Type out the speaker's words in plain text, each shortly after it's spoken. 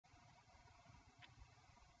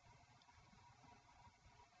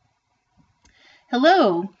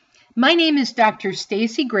Hello, my name is Dr.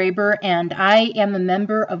 Stacy Graber, and I am a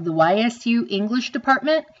member of the YSU English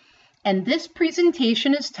Department, and this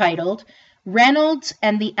presentation is titled Reynolds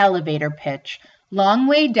and the Elevator Pitch, Long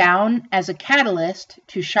Way Down as a Catalyst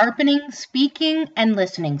to Sharpening Speaking and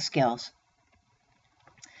Listening Skills.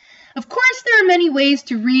 Of course, there are many ways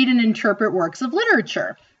to read and interpret works of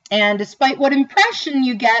literature. And despite what impression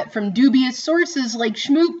you get from dubious sources like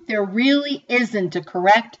Schmoop, there really isn't a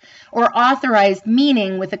correct or authorized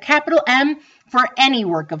meaning with a capital M for any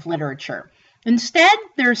work of literature. Instead,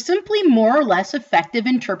 there are simply more or less effective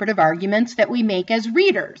interpretive arguments that we make as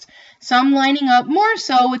readers, some lining up more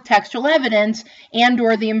so with textual evidence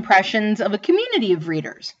and/or the impressions of a community of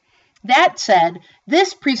readers. That said,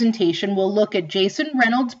 this presentation will look at Jason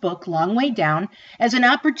Reynolds' book, Long Way Down, as an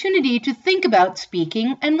opportunity to think about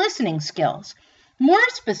speaking and listening skills. More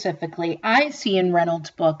specifically, I see in Reynolds'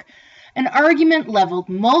 book an argument leveled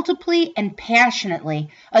multiply and passionately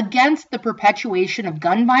against the perpetuation of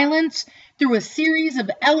gun violence through a series of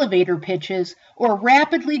elevator pitches or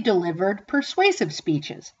rapidly delivered persuasive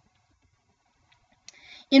speeches.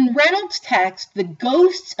 In Reynolds' text, the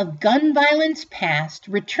ghosts of gun violence past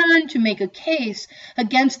return to make a case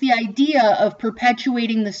against the idea of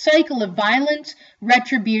perpetuating the cycle of violence,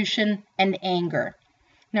 retribution, and anger.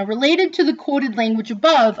 Now, related to the quoted language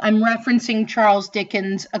above, I'm referencing Charles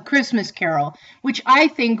Dickens' A Christmas Carol, which I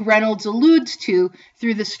think Reynolds alludes to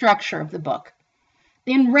through the structure of the book.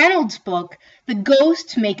 In Reynolds' book, the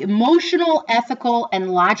ghosts make emotional, ethical,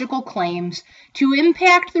 and logical claims to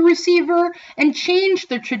impact the receiver and change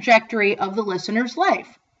the trajectory of the listener's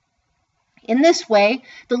life. In this way,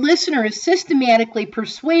 the listener is systematically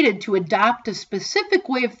persuaded to adopt a specific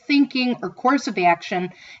way of thinking or course of action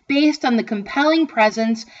based on the compelling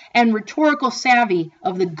presence and rhetorical savvy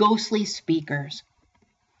of the ghostly speakers.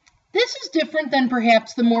 This is different than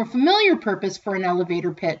perhaps the more familiar purpose for an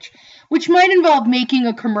elevator pitch, which might involve making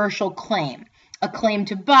a commercial claim, a claim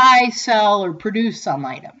to buy, sell, or produce some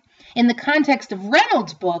item. In the context of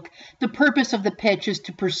Reynolds' book, the purpose of the pitch is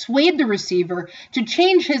to persuade the receiver to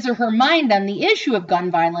change his or her mind on the issue of gun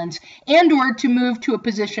violence and/or to move to a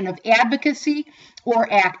position of advocacy or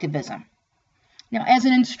activism. Now, as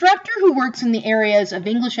an instructor who works in the areas of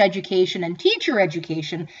English education and teacher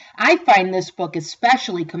education, I find this book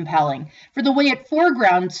especially compelling for the way it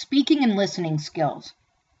foregrounds speaking and listening skills.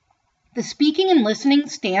 The speaking and listening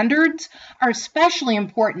standards are especially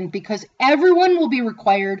important because everyone will be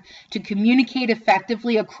required to communicate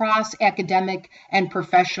effectively across academic and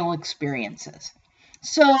professional experiences.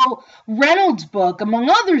 So, Reynolds' book, among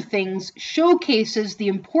other things, showcases the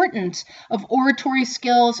importance of oratory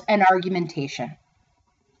skills and argumentation.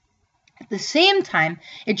 At the same time,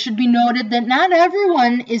 it should be noted that not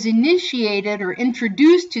everyone is initiated or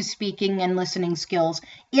introduced to speaking and listening skills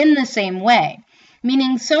in the same way,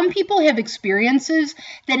 meaning some people have experiences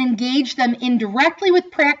that engage them indirectly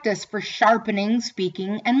with practice for sharpening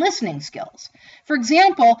speaking and listening skills. For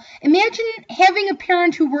example, imagine having a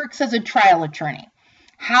parent who works as a trial attorney.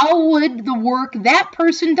 How would the work that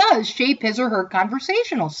person does shape his or her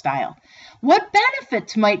conversational style? What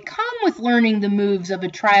benefits might come with learning the moves of a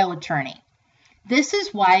trial attorney? This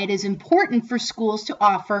is why it is important for schools to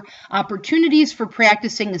offer opportunities for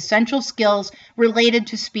practicing essential skills related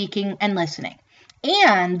to speaking and listening.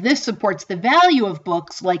 And this supports the value of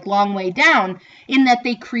books like Long Way Down in that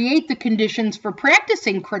they create the conditions for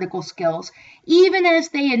practicing critical skills, even as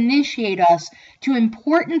they initiate us to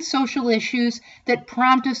important social issues that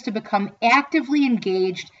prompt us to become actively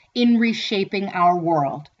engaged in reshaping our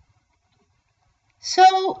world.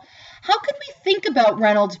 So, how could we think about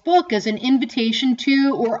Reynolds' book as an invitation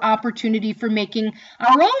to or opportunity for making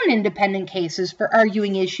our own independent cases for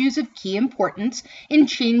arguing issues of key importance in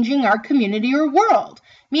changing our community or world?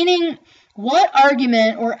 Meaning, what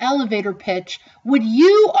argument or elevator pitch would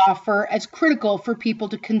you offer as critical for people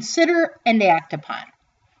to consider and act upon?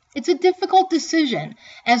 It's a difficult decision,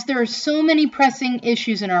 as there are so many pressing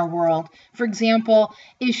issues in our world. For example,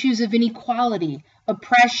 issues of inequality,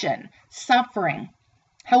 oppression, suffering.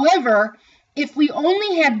 However, if we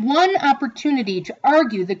only had one opportunity to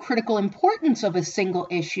argue the critical importance of a single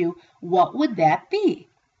issue, what would that be?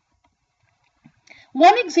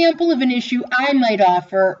 One example of an issue I might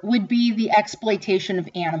offer would be the exploitation of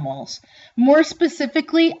animals. More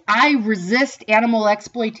specifically, I resist animal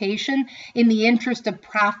exploitation in the interest of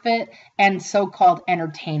profit and so-called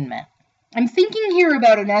entertainment. I'm thinking here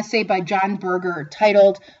about an essay by John Berger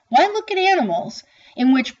titled, "Why Look at Animals?"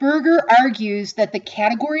 in which Berger argues that the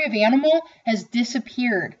category of animal has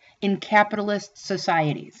disappeared in capitalist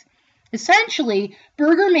societies. Essentially,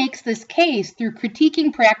 Berger makes this case through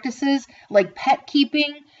critiquing practices like pet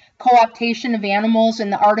keeping, co-optation of animals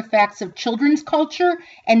and the artifacts of children's culture,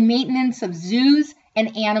 and maintenance of zoos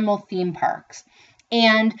and animal theme parks.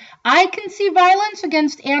 And I can see violence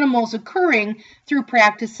against animals occurring through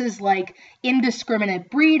practices like indiscriminate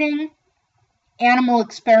breeding, animal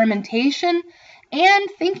experimentation, and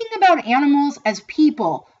thinking about animals as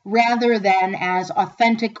people rather than as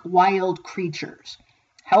authentic wild creatures.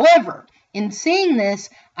 However, in saying this,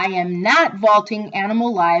 I am not vaulting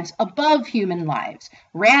animal lives above human lives.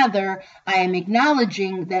 Rather, I am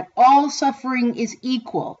acknowledging that all suffering is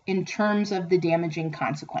equal in terms of the damaging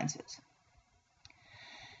consequences.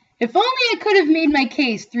 If only I could have made my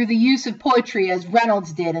case through the use of poetry as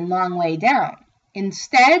Reynolds did in Long Way Down.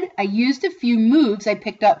 Instead, I used a few moves I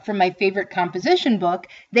picked up from my favorite composition book,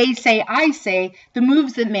 They Say, I Say, The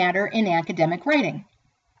Moves That Matter in Academic Writing.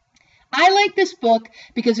 I like this book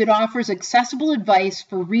because it offers accessible advice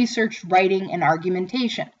for research, writing, and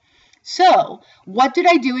argumentation. So, what did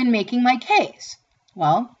I do in making my case?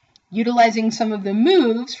 Well, utilizing some of the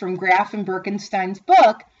moves from Graff and Birkenstein's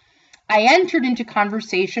book, I entered into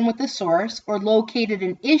conversation with the source or located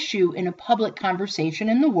an issue in a public conversation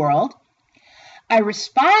in the world. I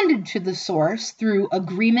responded to the source through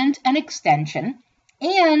agreement and extension,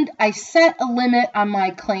 and I set a limit on my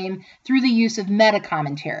claim through the use of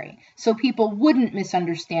meta-commentary, so people wouldn't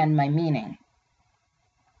misunderstand my meaning.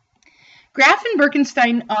 Graff and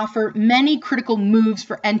Birkenstein offer many critical moves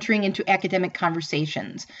for entering into academic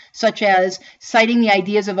conversations, such as citing the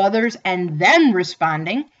ideas of others and then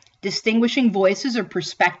responding, distinguishing voices or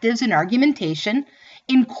perspectives in argumentation,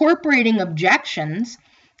 incorporating objections,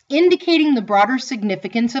 indicating the broader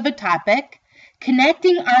significance of a topic,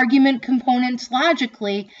 connecting argument components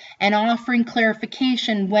logically, and offering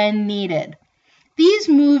clarification when needed. These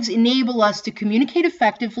moves enable us to communicate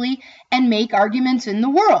effectively and make arguments in the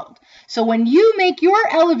world. So when you make your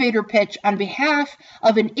elevator pitch on behalf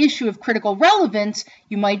of an issue of critical relevance,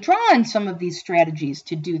 you might draw on some of these strategies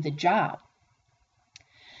to do the job.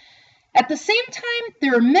 At the same time,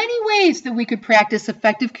 there are many ways that we could practice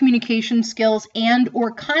effective communication skills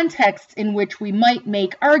and/or contexts in which we might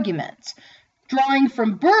make arguments. Drawing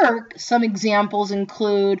from Burke, some examples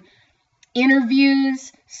include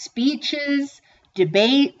interviews, speeches,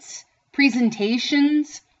 debates,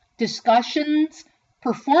 presentations, discussions,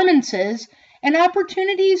 performances, and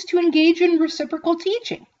opportunities to engage in reciprocal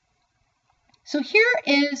teaching. So here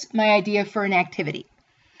is my idea for an activity.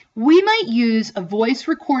 We might use a voice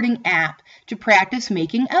recording app to practice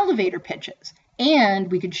making elevator pitches,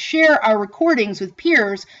 and we could share our recordings with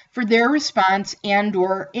peers for their response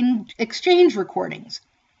and/or in exchange recordings.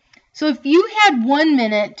 So if you had 1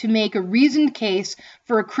 minute to make a reasoned case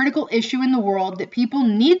for a critical issue in the world that people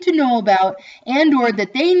need to know about and/or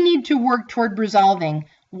that they need to work toward resolving,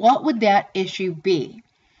 what would that issue be?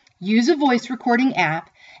 Use a voice recording app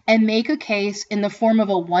and make a case in the form of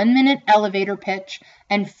a 1-minute elevator pitch,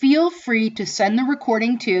 and feel free to send the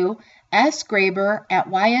recording to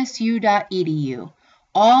sgraber@ysu.edu.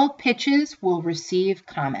 All pitches will receive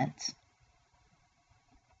comments.